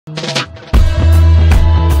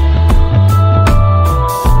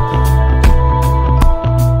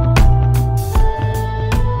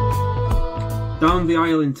Down the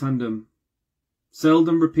aisle in tandem,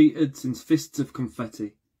 seldom repeated since fists of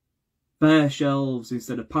confetti. Bare shelves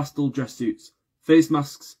instead of pastel dress suits, face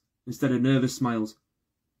masks instead of nervous smiles.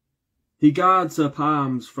 He guards her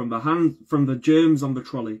palms from the germs on the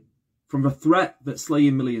trolley, from the threat that's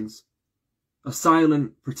slaying millions. A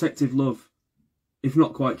silent, protective love, if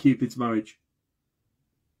not quite Cupid's marriage.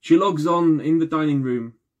 She logs on in the dining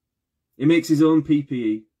room. He makes his own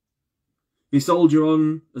PPE. They soldier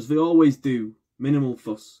on, as they always do, minimal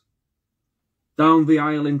fuss. Down the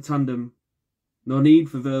aisle in tandem, no need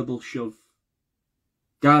for verbal shove.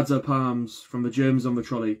 Guards her palms from the germs on the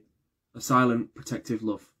trolley, a silent, protective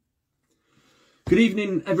love. Good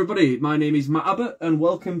evening, everybody. My name is Matt Abbott, and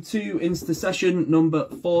welcome to Insta session number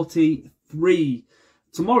 43.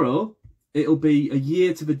 Tomorrow, it'll be a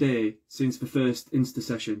year to the day since the first Insta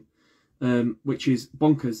session, which is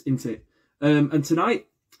bonkers, isn't it? And tonight,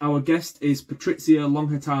 our guest is Patrizia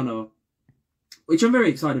Longhitano, which I'm very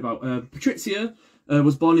excited about. Patrizia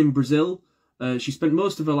was born in Brazil. She spent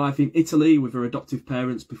most of her life in Italy with her adoptive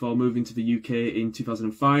parents before moving to the UK in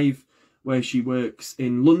 2005, where she works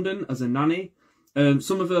in London as a nanny.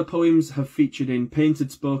 Some of her poems have featured in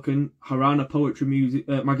Painted Spoken, Harana Poetry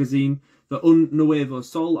magazine, the Un Nuevo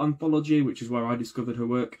Sol anthology, which is where I discovered her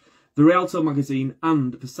work, the Rialto magazine,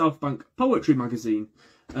 and the South Bank Poetry magazine.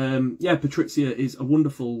 Patrizia is a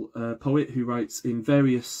wonderful poet who writes in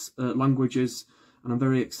various languages, and I'm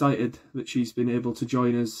very excited that she's been able to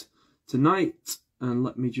join us tonight. And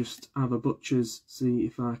let me just have a butcher's, see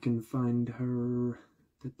if I can find her.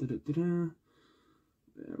 Where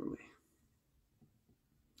are we?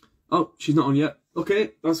 Oh, she's not on yet.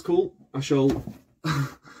 Okay, that's cool. I shall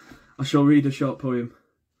read a short poem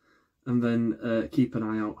and then keep an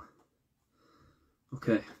eye out.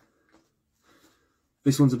 Okay.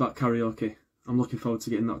 This one's about karaoke. I'm looking forward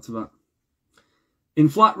to getting that to that. In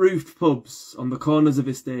flat-roofed pubs on the corners of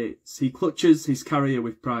estates, he clutches his carrier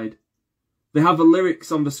with pride. They have the lyrics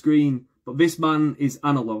on the screen, but this man is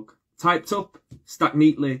analogue, typed up, stacked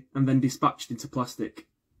neatly, and then dispatched into plastic.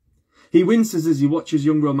 He winces as he watches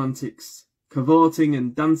young romantics, cavorting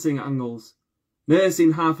and dancing at angles,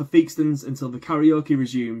 nursing half a Theakston's until the karaoke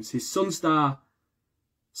resumes, his Sunstar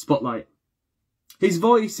spotlight. His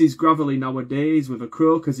voice is gravelly nowadays, with a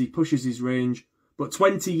croak as he pushes his range, but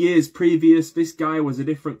 20 years previous, this guy was a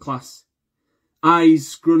different class. Eyes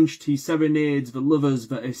scrunched, he serenades the lovers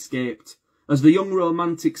that escaped, as the young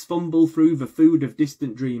romantics fumble through the food of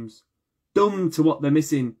distant dreams, dumb to what they're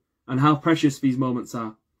missing and how precious these moments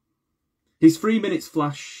are. His 3 minutes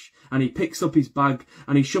flash, and he picks up his bag,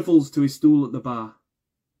 and he shuffles to his stool at the bar.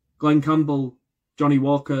 Glenn Campbell, Johnny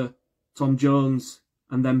Walker, Tom Jones,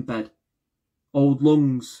 and then bed. Old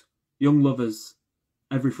lungs, young lovers,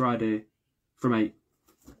 every Friday from 8.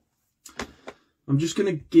 I'm just going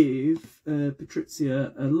to give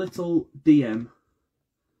Patrizia a little DM.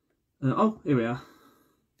 Oh, here we are.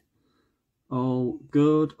 All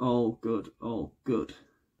good, all good, all good.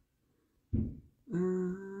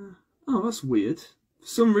 Oh, that's weird. For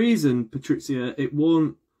some reason, Patrizia, it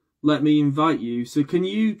won't let me invite you. So can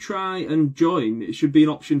you try and join? It should be an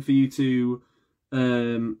option for you to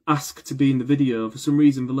ask to be in the video. For some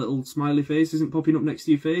reason, the little smiley face isn't popping up next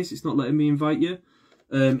to your face. It's not letting me invite you.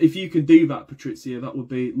 If you can do that, Patrizia, that would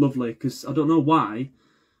be lovely, because I don't know why,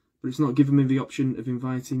 but it's not giving me the option of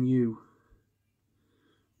inviting you,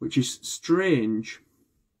 which is strange.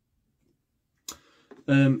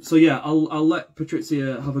 So yeah, I'll let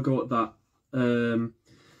Patrizia have a go at that.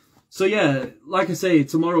 So yeah, like I say,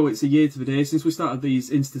 tomorrow it's a year to the day since we started these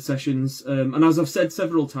Insta sessions. And as I've said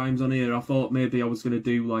several times on here, I thought maybe I was going to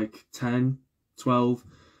do like 10, 12,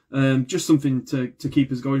 just something to keep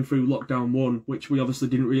us going through Lockdown 1, which we obviously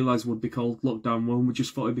didn't realise would be called Lockdown 1. We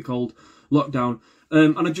just thought it'd be called Lockdown.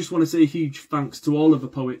 And I just want to say a huge thanks to all of the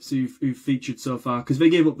poets who've featured so far, because they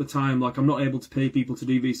gave up the time. Like, I'm not able to pay people to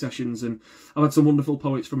do these sessions, and I've had some wonderful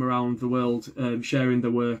poets from around the world sharing their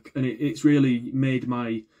work, and it's really made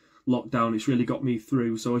my lockdown. It's really got me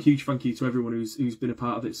through. So a huge thank you to everyone who's been a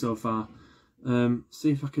part of it so far.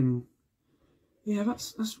 See if I can. Yeah,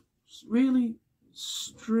 that's really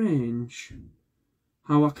strange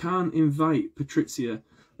how I can't invite Patrizia.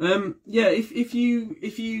 Yeah, if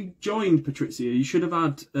you joined Patrizia, you should have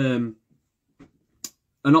had an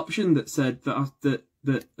option that said that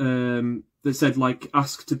said like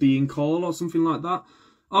ask to be in call or something like that.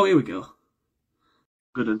 Oh, here we go.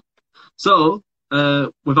 Good. So,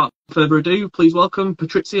 without further ado, please welcome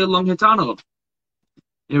Patrizia Longhitano.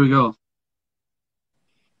 Here we go.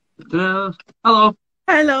 Hello.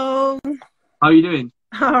 Hello. How are you doing?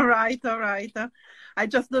 All right, all right. I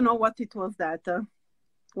just don't know what it was that.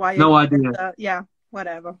 Why? No idea. Yeah,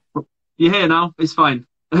 whatever. You're here now. It's fine.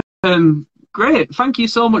 Great. Thank you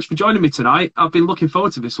so much for joining me tonight. I've been looking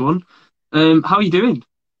forward to this one. How are you doing?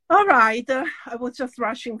 All right. I was just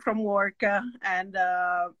rushing from work and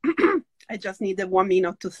I just needed 1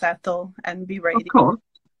 minute to settle and be Of ready. course.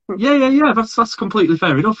 Yeah. That's completely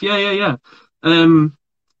fair enough. Yeah.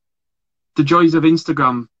 The joys of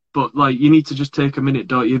Instagram, but like you need to just take a minute,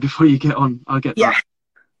 don't you, before you get on. I get Yeah.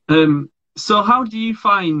 that. So how do you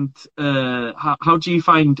find how do you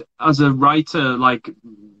find as a writer, like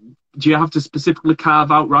do you have to specifically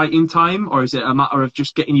carve out writing time, or is it a matter of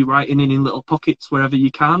just getting you writing in little pockets wherever you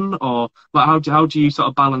can, or like how do you sort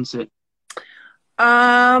of balance it?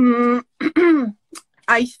 Um,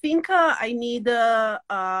 I think I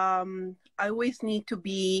always need to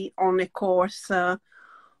be on a course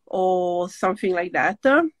or something like that.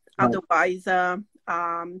 Right. Otherwise,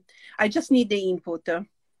 I just need the input.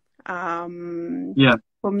 Um, Yeah.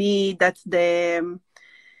 for me, that's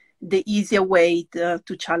the easier way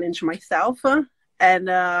to challenge myself. And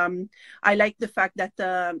I like the fact that,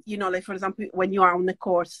 like, for example, when you are on a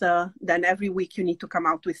course, then every week you need to come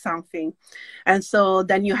out with something. And so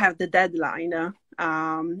then you have the deadline,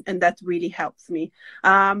 and that really helps me.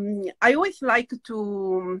 I always like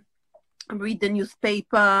to read the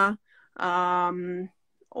newspaper,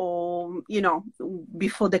 or,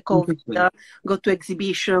 before the COVID, Interesting. go to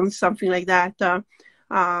exhibitions, something like that.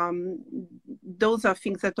 Um, those are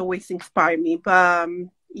things that always inspire me. But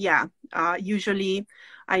usually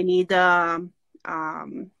I need, how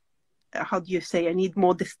do you say, I need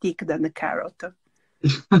more the stick than the carrot.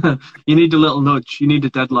 You need a little nudge. You need a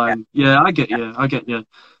Yeah. deadline. Yeah, I get you. I get you.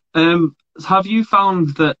 Have you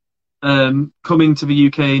found that coming to the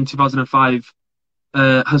UK in 2005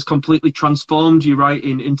 has completely transformed your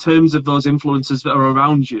writing in terms of those influences that are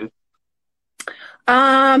around you?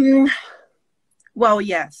 Well,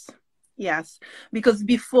 yes, because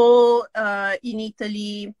before in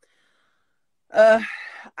Italy,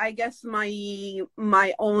 I guess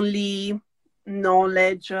my only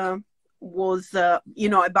knowledge was,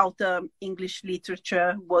 about English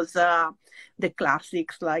literature was the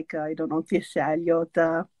classics like I don't know, T.S. Eliot,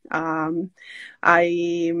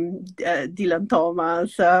 Dylan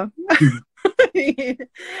Thomas,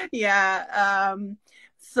 yeah.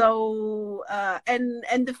 So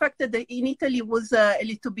and the fact that in Italy was a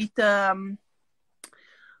little bit.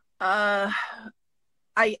 Uh,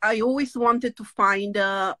 I always wanted to find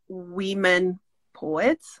women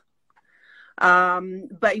poets,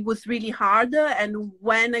 but it was really hard. And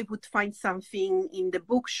when I would find something in the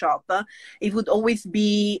bookshop, it would always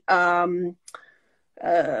be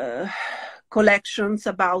collections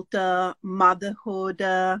about motherhood,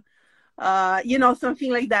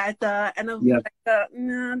 something like that. And I was Yeah. like,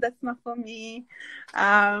 no, that's not for me.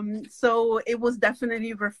 So it was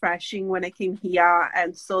definitely refreshing when I came here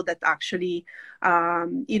and saw that actually,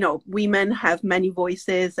 women have many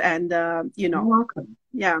voices and, Oh, okay.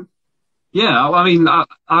 yeah. Yeah, I mean,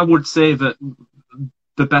 I would say that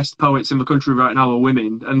the best poets in the country right now are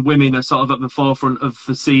women, and women are sort of at the forefront of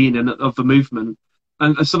the scene and of the movement.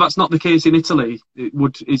 And so that's not the case in Italy.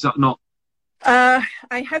 Is that not?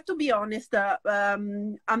 I have to be honest.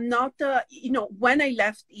 I'm not. When I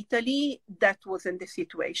left Italy, that wasn't the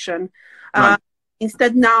situation. Right.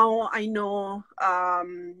 Instead, now I know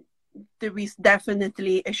there is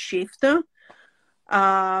definitely a shift.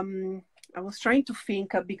 I was trying to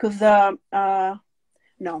think because no,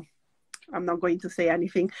 I'm not going to say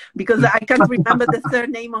anything because I can't remember the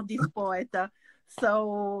surname of this poet.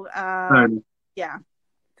 So Fair enough. yeah,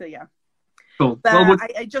 so yeah. Cool. But Well,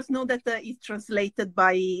 I just know that it's translated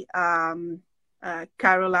by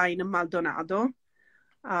Caroline Maldonado.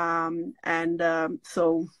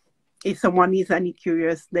 So if someone is any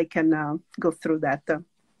curious, they can go through that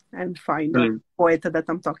and find the brilliant. poet that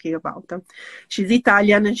I'm talking about. She's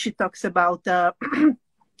Italian and she talks about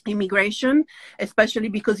immigration, especially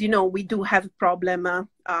because, we do have a problem,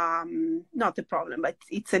 not a problem, but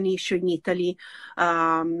it's an issue in Italy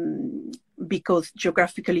because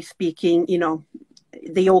geographically speaking,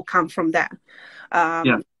 they all come from there.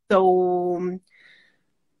 Yeah.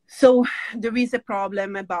 So there is a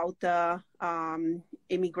problem about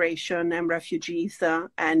immigration and refugees,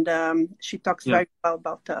 and she talks Yeah. very well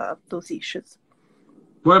about those issues.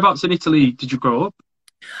 Whereabouts in Italy did you grow up?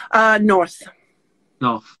 North.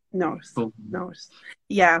 North. North. Cool. North.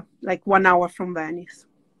 Yeah, like 1 hour from Venice.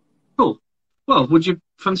 Cool. Well, would you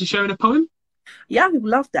fancy sharing a poem? Yeah, we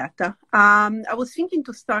would love that. I was thinking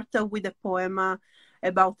to start with a poem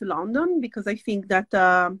about London because I think that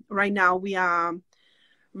right now we are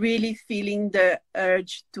really feeling the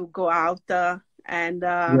urge to go out And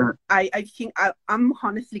Yeah. I think I'm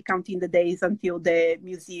honestly counting the days until the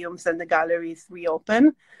museums and the galleries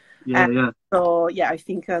reopen. Yeah. And Yeah. so, yeah, I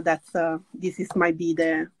think that's this is might be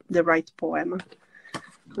the right poem.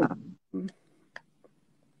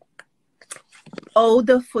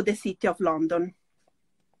 Ode for the City of London.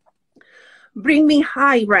 Bring me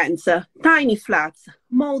high rents, tiny flats,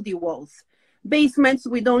 moldy walls, basements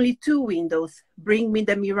with only 2 windows. Bring me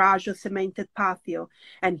the mirage of cemented patio,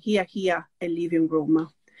 and here, a living room.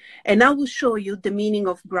 And I will show you the meaning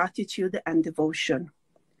of gratitude and devotion.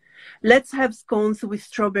 Let's have scones with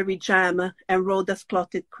strawberry jam and Rhoda's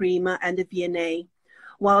clotted cream and the V&A,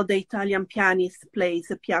 while the Italian pianist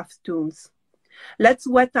plays Piaf's tunes. Let's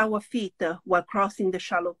wet our feet while crossing the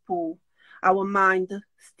shallow pool, our mind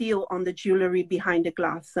still on the jewelry behind the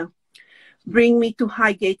glass. Bring me to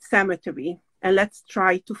Highgate Cemetery, and let's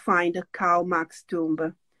try to find Karl Marx's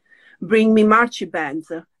tomb. Bring me marching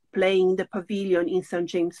bands playing the pavilion in St.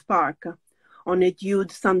 James Park on a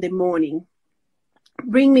dewed Sunday morning.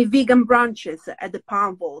 Bring me vegan brunches at the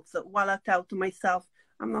palm vaults while I tell to myself,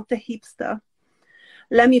 I'm not a hipster.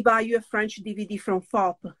 Let me buy you a French DVD from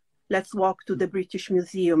FOP. Let's walk to the British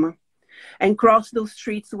Museum and cross those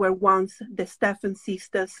streets where once the Stephen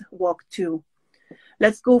sisters walked too.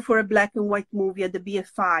 Let's go for a black and white movie at the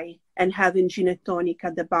BFI and having gin and tonic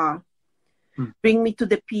at the bar. Bring me to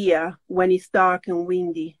the pier when it's dark and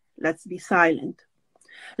windy. Let's be silent.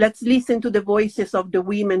 Let's listen to the voices of the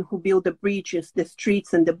women who build the bridges, the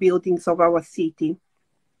streets, and the buildings of our city.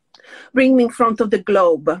 Bring me in front of the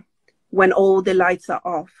globe when all the lights are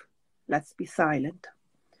off. Let's be silent.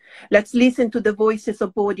 Let's listen to the voices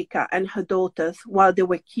of Boudica and her daughters while they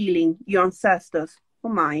were killing your ancestors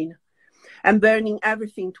or mine and burning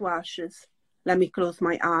everything to ashes. Let me close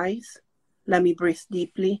my eyes. Let me breathe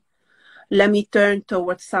deeply. Let me turn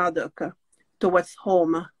towards Sadok, towards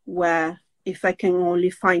home, where if I can only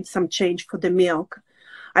find some change for the milk,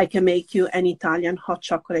 I can make you an Italian hot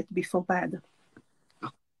chocolate before bed.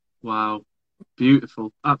 Wow.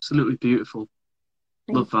 Beautiful. Absolutely beautiful.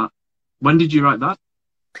 Love that. When did you write that?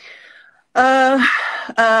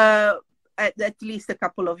 At least a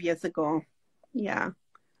couple of years ago. Yeah.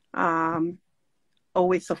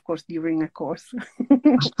 Always, of course, during a course.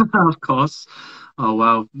 Of course. Oh,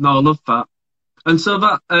 wow. No, I love that. And so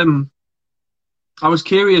that, I was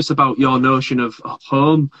curious about your notion of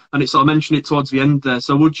home, and it sort of mentioned it towards the end there.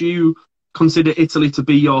 So would you consider Italy to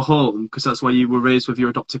be your home because that's where you were raised with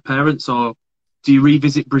your adoptive parents, or do you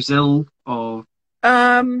revisit Brazil, or?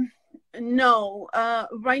 No.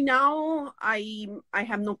 Right now, I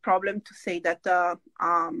have no problem to say that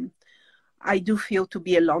I do feel to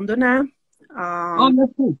be a Londoner.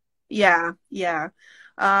 Cool. Yeah.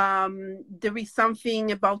 There is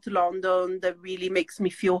something about London that really makes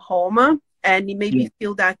me feel home, and it made me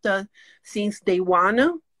feel that since day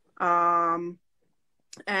one. And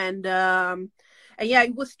yeah,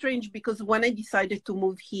 it was strange because when I decided to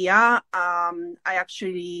move here, I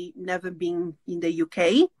actually never been in the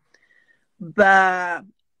UK, but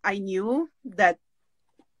I knew that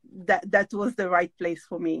was the right place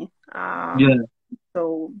for me.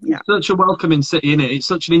 So yeah, it's such a welcoming city, isn't it? It's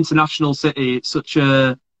such an international city. It's such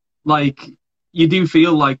a, like, you do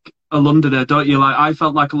feel like a Londoner, don't you? Like, I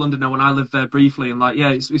felt like a Londoner when I lived there briefly, and like,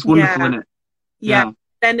 yeah, it's wonderful, isn't it? Yeah.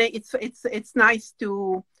 And it's nice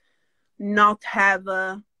to not have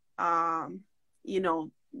you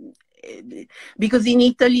know, because in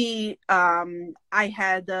Italy I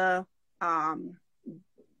had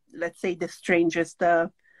let's say the strangest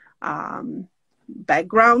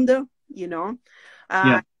background, you know.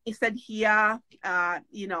 Instead here,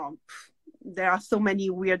 you know, there are so many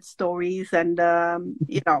weird stories, and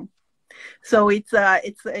you know, so it's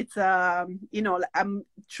you know, I'm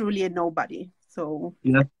truly a nobody, so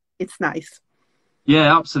yeah, it's nice.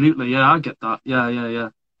 Yeah, absolutely. Yeah, I get that. Yeah.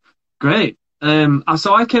 Great.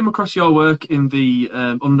 So I came across your work in the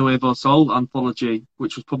Un Nuevo Sol anthology,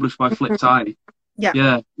 which was published by Flipped Eye.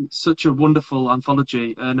 Yeah, it's such a wonderful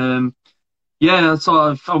anthology, and yeah,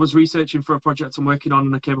 I was researching for a project I'm working on,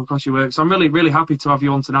 and I came across your work. So I'm really happy to have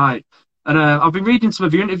you on tonight. And I've been reading some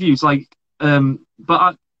of your interviews, like,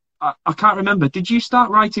 but I can't remember. Did you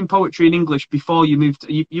start writing poetry in English before you moved?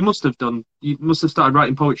 You must have done. You must have started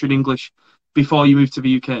writing poetry in English before you moved to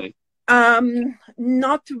the UK.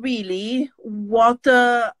 Not really. What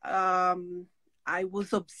I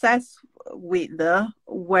was obsessed with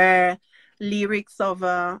were lyrics of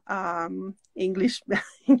English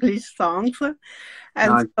songs,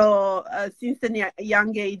 and so since a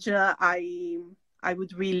young age, I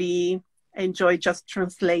would really enjoy just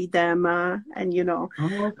translate them, and you know,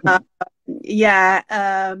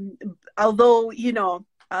 although you know,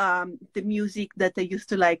 the music that I used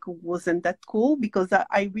to like wasn't that cool, because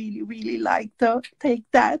I really, really liked Take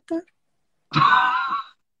That. I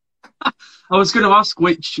was going to ask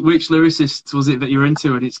which lyricist was it that you're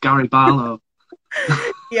into, and it's Gary Barlow.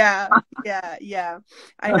 Yeah, yeah, yeah.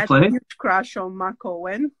 I Fair had a play. huge crush on Mark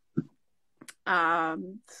Owen.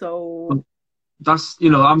 So That's, you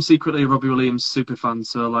know, I'm secretly a Robbie Williams super fan,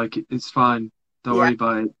 so like it's fine. Don't yeah, worry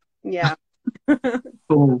about it. yeah.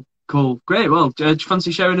 Cool, cool, great. Well, do you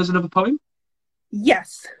fancy sharing us another poem?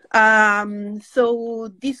 Yes.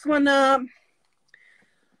 So this one,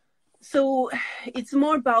 so it's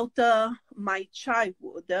more about my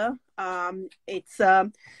childhood. It's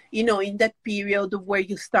you know, in that period where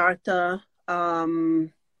you start,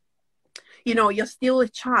 you know, you're still a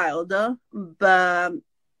child, but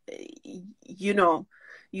you know,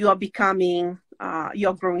 you are becoming,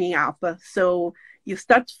 you're growing up. So you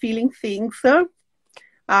start feeling things.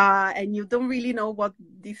 And you don't really know what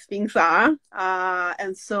these things are.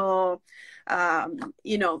 And so,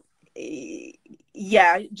 you know,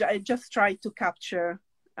 yeah, I just try to capture,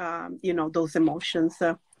 you know, those emotions.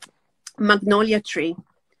 Magnolia tree.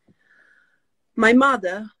 My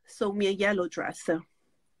mother sold me a yellow dress.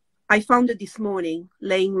 I found it this morning,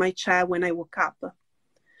 laying in my chair when I woke up.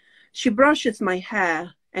 She brushes my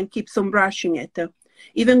hair and keeps on brushing it,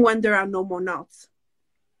 even when there are no more knots.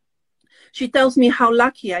 She tells me how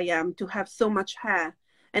lucky I am to have so much hair,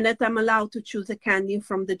 and that I'm allowed to choose a candy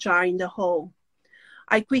from the jar in the hall.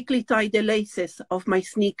 I quickly tie the laces of my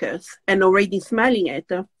sneakers, and already smelling it,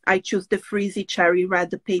 I choose the frizzy cherry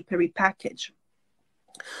red papery package.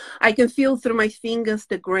 I can feel through my fingers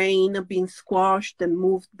the grain being squashed and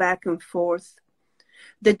moved back and forth.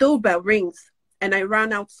 The doorbell rings, and I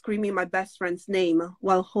run out screaming my best friend's name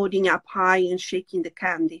while holding up high and shaking the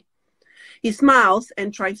candy. He smiles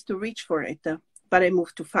and tries to reach for it, but I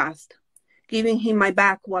move too fast, giving him my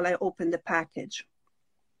back while I open the package.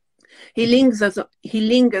 He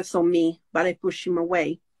lingers on me, but I push him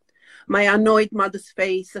away. My annoyed mother's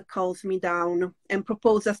face calls me down and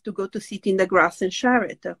proposes to go to sit in the grass and share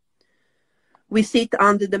it. We sit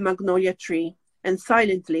under the magnolia tree, and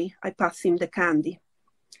silently I pass him the candy.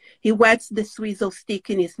 He wets the swizzle stick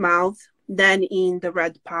in his mouth, then in the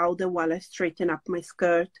red powder while I straighten up my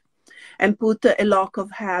skirt and put a lock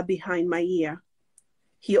of hair behind my ear.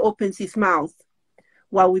 He opens his mouth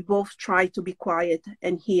while we both try to be quiet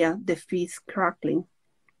and hear the fizz crackling.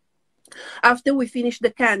 After we finish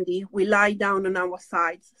the candy, we lie down on our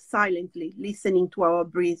sides, silently listening to our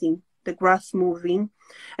breathing, the grass moving,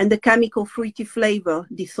 and the chemical fruity flavor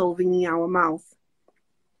dissolving in our mouth.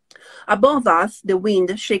 Above us, the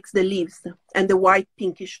wind shakes the leaves and the white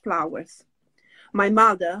pinkish flowers. My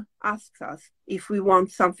mother asks us if we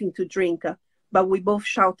want something to drink, but we both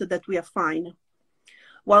shout that we are fine.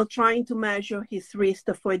 While trying to measure his wrist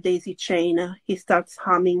for a daisy chain, he starts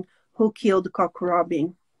humming Who Killed Cock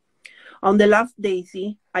Robin. On the last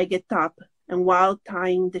daisy, I get up, and while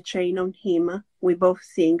tying the chain on him, we both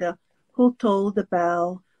sing, Who tolled the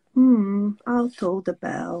bell? I'll toll the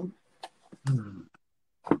bell.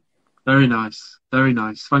 Very nice, very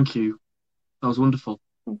nice. Thank you. That was wonderful.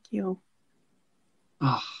 Thank you.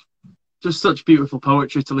 Oh, just such beautiful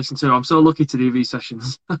poetry to listen to. I'm so lucky to do these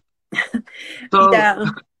sessions. So, Yeah.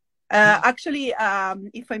 Actually,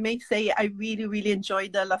 if I may say, I really, really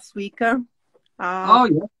enjoyed the last week. oh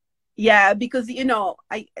yeah, Yeah, because you know,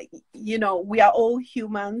 we are all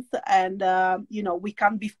humans, and you know, we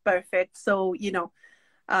can't be perfect. So you know,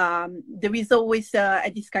 there is always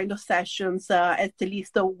at these kind of sessions at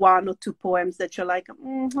least one or two poems that you're like,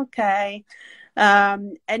 okay.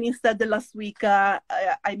 And instead, the last week, I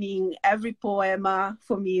mean, every poem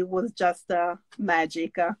for me was just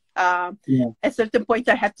magic. yeah. At a certain point,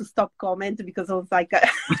 I had to stop comment because I was like,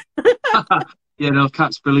 Yeah, no,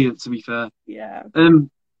 Cat's brilliant, to be fair. yeah.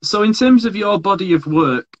 So in terms of your body of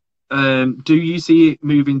work, do you see it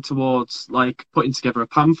moving towards like putting together a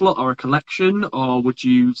pamphlet or a collection, or would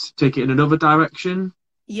you take it in another direction?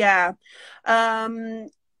 Yeah.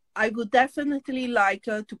 I would definitely like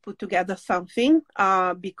to put together something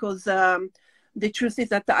because the truth is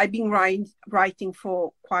that I've been writing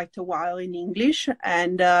for quite a while in English,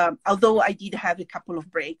 and although I did have a couple of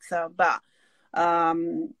breaks, but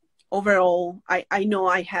overall, I know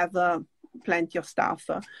I have plenty of stuff.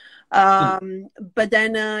 But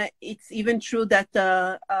then it's even true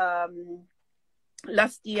that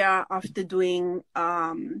last year, after doing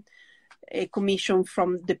a commission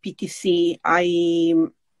from the PTC,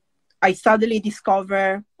 I suddenly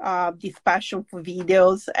discovered this passion for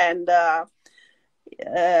videos, and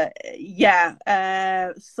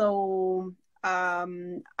so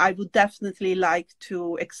I would definitely like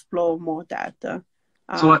to explore more that.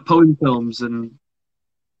 So like poem films and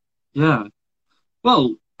yeah.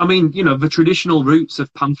 Well, I mean, you know, the traditional routes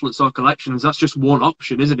of pamphlets or collections, that's just one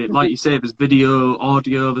option, isn't it? Like you say, there's video,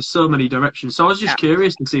 audio, there's so many directions. So I was just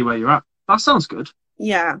curious to see where you're at. That sounds good.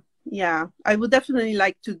 Yeah, yeah. I would definitely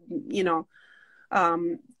like to, you know,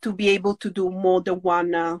 to be able to do more than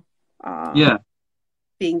one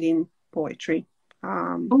thing in poetry.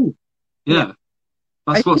 Oh, yeah.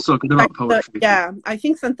 That's I what's so good about poetry. Yeah, I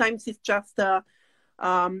think sometimes it's just to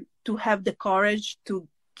have the courage to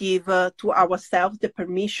give to ourselves the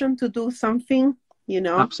permission to do something, you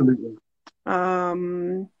know. Absolutely.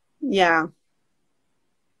 Yeah.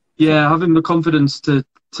 Yeah, having the confidence to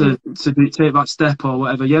take that step or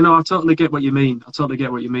whatever. Yeah, no, I totally get what you mean. I totally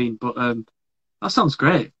get what you mean. But that sounds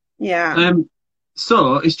great. Yeah.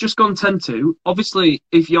 So it's just gone 10 to. Obviously,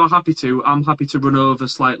 if you're happy to, I'm happy to run over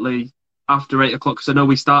slightly after 8 o'clock because I know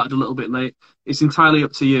we started a little bit late. It's entirely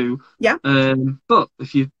up to you. Yeah. But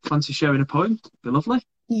if you fancy sharing a poem, it'd be lovely.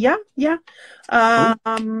 Yeah, yeah.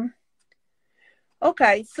 Cool.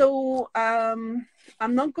 Okay, so I'm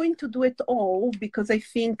not going to do it all because I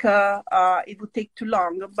think it would take too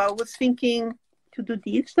long. But I was thinking to do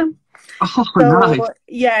this. Oh, so, nice.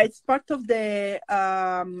 Yeah, it's part of the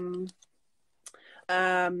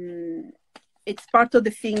it's part of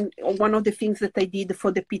the thing, one of the things that I did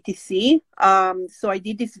for the PTC. So I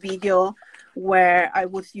did this video where I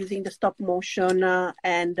was using the stop motion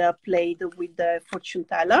and played with the fortune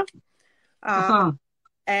teller.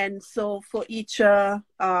 And so for each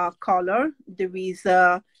color, there is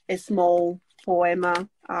a small poem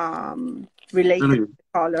related to the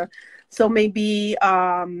color. So maybe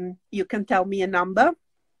you can tell me a number.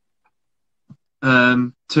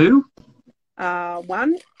 2.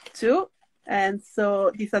 1, 2. And so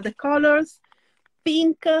these are the colors: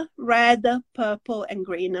 pink, red, purple, and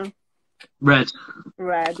green. Red.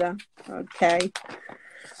 Red. Okay.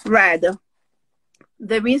 Red.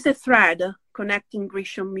 There is a thread connecting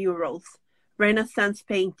Grecian murals, Renaissance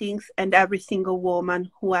paintings, and every single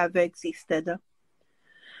woman who ever existed.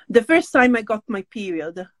 The first time I got my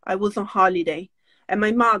period, I was on holiday, and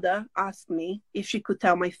my mother asked me if she could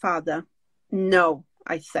tell my father. No,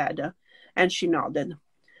 I said, and she nodded.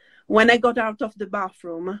 When I got out of the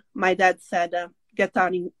bathroom, my dad said, get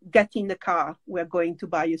in the car. We're going to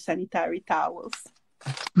buy you sanitary towels.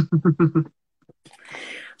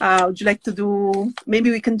 Would you like to do, maybe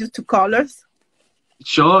we can do 2 colors?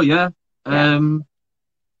 Sure, yeah. Yeah,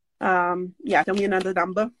 tell me another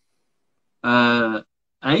number. 8?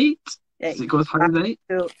 8. Does it go as high as 8?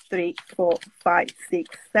 2, 3, 4, 5,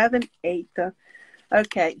 6, 7, 8.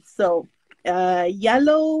 Okay, so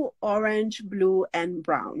yellow, orange, blue, and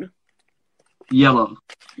brown. Yellow.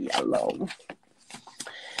 Yellow.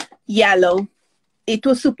 Yellow. It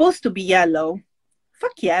was supposed to be yellow.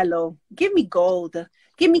 Fuck yellow. Give me gold.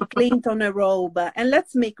 Give me Clint on a robe, and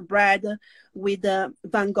let's make bread with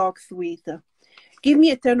Van Gogh's wheat. Give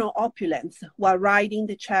me eternal opulence while riding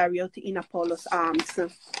the chariot in Apollo's arms.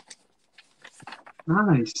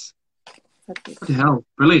 Nice. Bloody hell,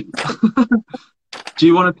 brilliant. Do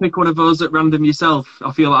you want to pick one of those at random yourself?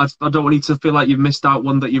 I feel like I don't want you to feel like you've missed out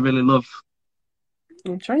one that you really love.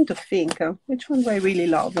 I'm trying to think. Which one do I really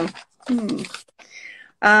love?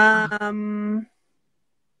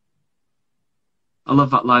 I love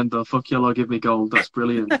that line though. Fuck yellow, give me gold. That's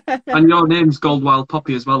brilliant. And your name's Gold Wild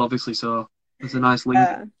Poppy as well, obviously. So there's a nice link.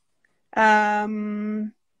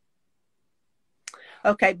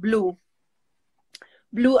 Okay, blue.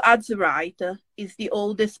 Blue azurite is the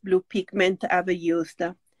oldest blue pigment ever used.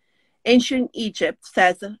 Ancient Egypt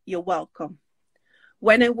says you're welcome.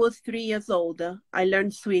 When I was 3 years old, I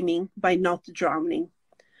learned swimming by not drowning.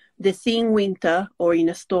 The sea in winter or in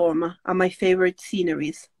a storm are my favorite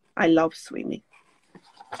sceneries. I love swimming.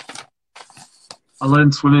 I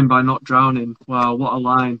learned swimming by not drowning. Wow, what a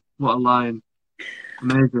line. What a line.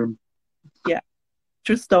 Amazing. Yeah,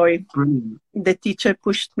 true story. Brilliant. The teacher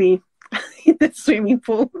pushed me in the swimming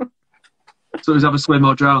pool. So it was have a swim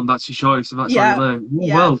or drown, that's your choice. So that's how you learn.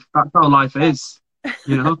 Yeah. Well, that's how life is,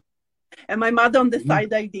 you know? And my mother on the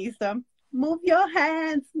side like this, move your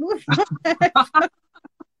hands, move your hands.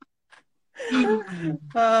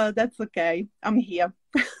 That's okay. I'm here.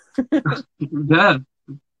 Yeah,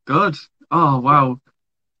 good. Oh, wow.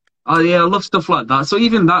 Oh, yeah, I love stuff like that. So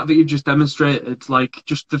even that you've just demonstrated, like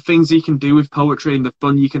just the things you can do with poetry and the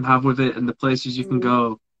fun you can have with it and the places you can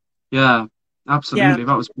go. Yeah, absolutely. Yeah.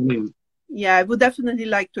 That was brilliant. Yeah, I would definitely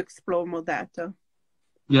like to explore more that.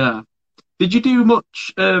 Yeah. Did you do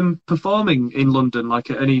much performing in London, like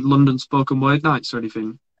at any London spoken word nights or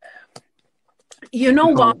anything? You know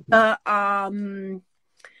what?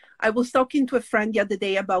 I was talking to a friend the other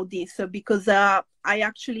day about this because I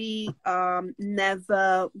actually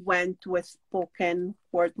never went to a spoken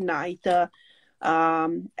word night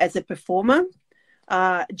as a performer,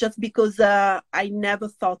 just because I never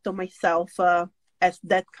thought of myself as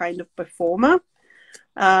that kind of performer.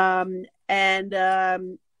 And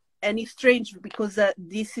it's strange because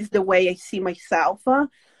this is the way I see myself.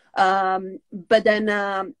 But then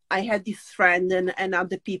I had this friend and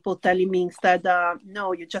other people telling me instead,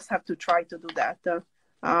 no, you just have to try to do that.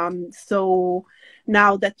 So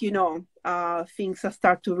now that, things are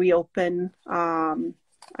start to reopen,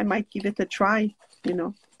 I might give it a try,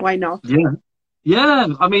 why not? Yeah. Yeah,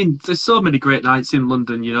 I mean, there's so many great nights in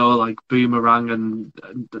London, like Boomerang and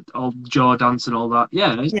all Jaw Dance and all that.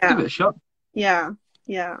 Yeah, give it a shot. Yeah,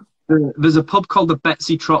 yeah. There's a pub called the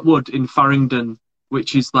Betsy Trotwood in Farringdon,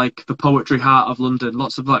 which is like the poetry heart of London.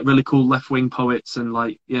 Lots of like really cool left-wing poets and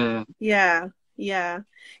like, yeah. Yeah, yeah.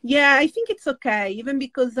 Yeah, I think it's okay, even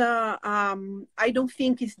because I don't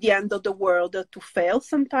think it's the end of the world to fail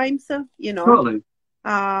sometimes, Totally.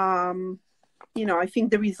 I think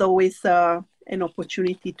there is always an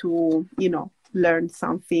opportunity to, learn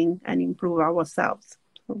something and improve ourselves.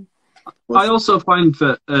 So, I also find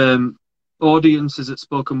that audiences at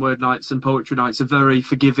spoken word nights and poetry nights are very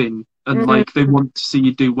forgiving and like they want to see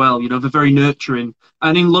you do well. They're very nurturing.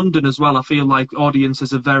 And in London as well, I feel like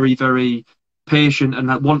audiences are very, very patient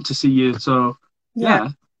and want to see you. So yeah.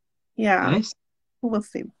 Nice. We'll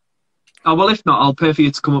see. Oh, well, if not, I'll pay for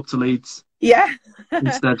you to come up to Leeds. Yeah.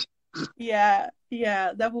 Instead. Yeah,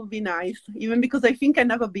 that would be nice. Even because I think I've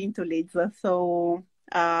never been to Leeds, so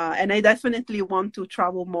and I definitely want to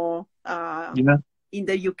travel more in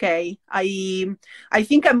the UK. I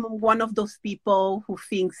think I'm one of those people who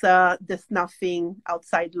thinks there's nothing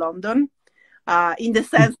outside London, in the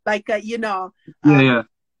sense like So,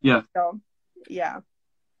 yeah.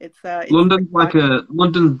 It's London's like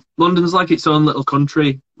London's like its own little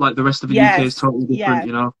country. Like the rest of the UK is totally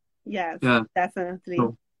different, Yes, yeah, definitely.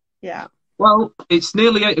 Cool. Yeah. Well, it's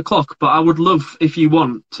nearly 8 o'clock, but I would love if you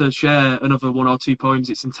want to share another 1 or 2 poems.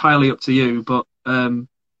 It's entirely up to you, but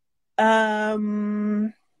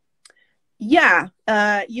yeah.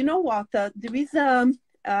 You know what? There is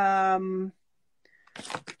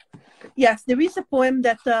yes, there is a poem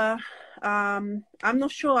that I'm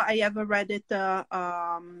not sure I ever read it.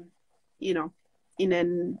 In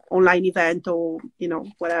an online event or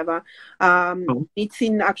whatever. cool. It's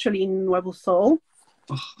actually in Nuevo Sol.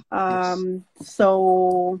 Yes.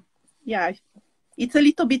 So yeah, it's a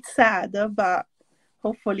little bit sad, but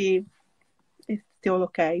hopefully it's still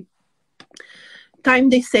okay. Time,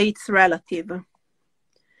 they say it's relative.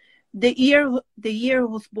 The year I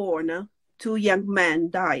was born, 2 young men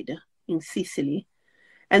died in Sicily,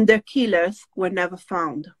 and their killers were never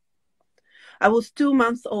found. I was 2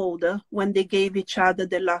 months old when they gave each other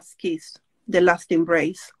the last kiss, the last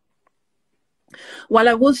embrace. While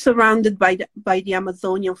I was surrounded by the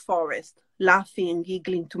Amazonian forest, laughing and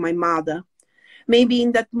giggling to my mother, maybe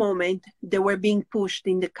in that moment they were being pushed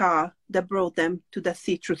in the car that brought them to the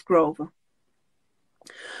citrus grove.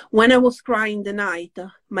 When I was crying the night,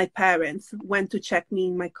 my parents went to check me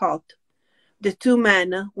in my cot. The 2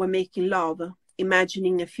 men were making love,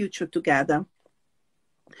 imagining a future together.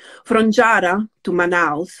 From Jara to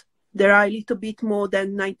Manaus, there are a little bit more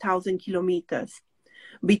than 9,000 kilometers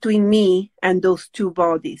between me and those 2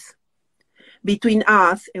 bodies. Between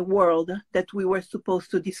us, a world that we were supposed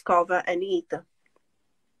to discover and eat.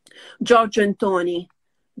 Giorgio, Tony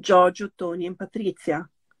and Patrizia.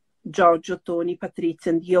 Giorgio, Tony, Patrizia,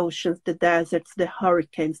 and the oceans, the deserts, the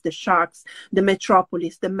hurricanes, the sharks, the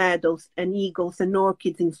metropolis, the meadows, and eagles and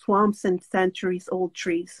orchids in swamps and centuries-old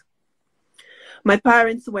trees. My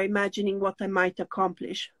parents were imagining what I might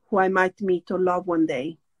accomplish, who I might meet or love one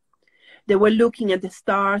day. They were looking at the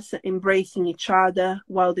stars, embracing each other,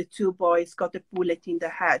 while the 2 boys got a bullet in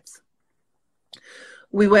their heads.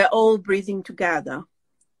 We were all breathing together.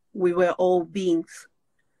 We were all beings.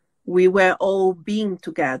 We were all being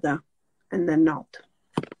together, and then not.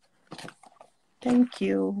 Thank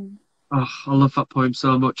you. Oh, I love that poem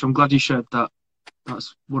so much. I'm glad you shared that.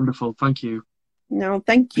 That's wonderful. Thank you. No,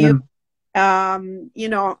 thank you.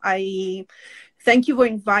 I thank you for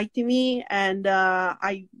inviting me, and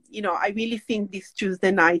I really think these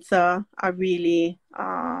Tuesday nights are really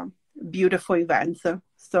beautiful events.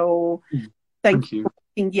 So thank you for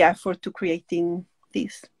taking the effort to creating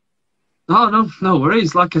this. Oh, no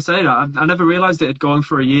worries. Like I said, I never realised it had gone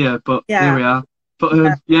for a year, but here we are. But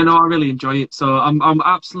I really enjoy it. So I'm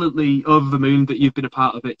absolutely over the moon that you've been a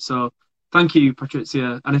part of it. So thank you,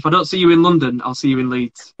 Patrizia. And if I don't see you in London, I'll see you in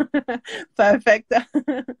Leeds. Perfect.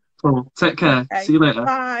 Cool. Take care. Okay. See you later.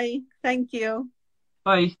 Bye. Thank you.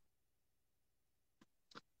 Bye.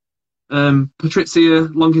 Patrizia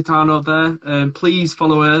Longhitano there. Please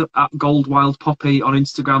follow her at GoldWildPoppy on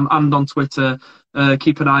Instagram and on Twitter.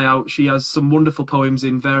 Keep an eye out. She has some wonderful poems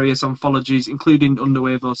in various anthologies, including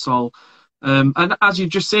Underwave Soul. And as you've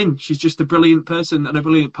just seen, she's just a brilliant person and a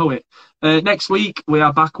brilliant poet. Next week, we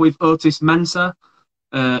are back with Otis Mensah.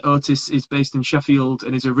 Otis is based in Sheffield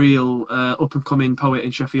and is a real up-and-coming poet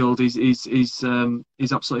in Sheffield. He's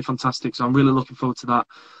absolutely fantastic, so I'm really looking forward to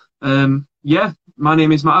that. Yeah, my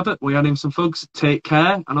name is Matt Abbott. We are Nymphs and Fugs. Take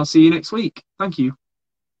care, and I'll see you next week. Thank you.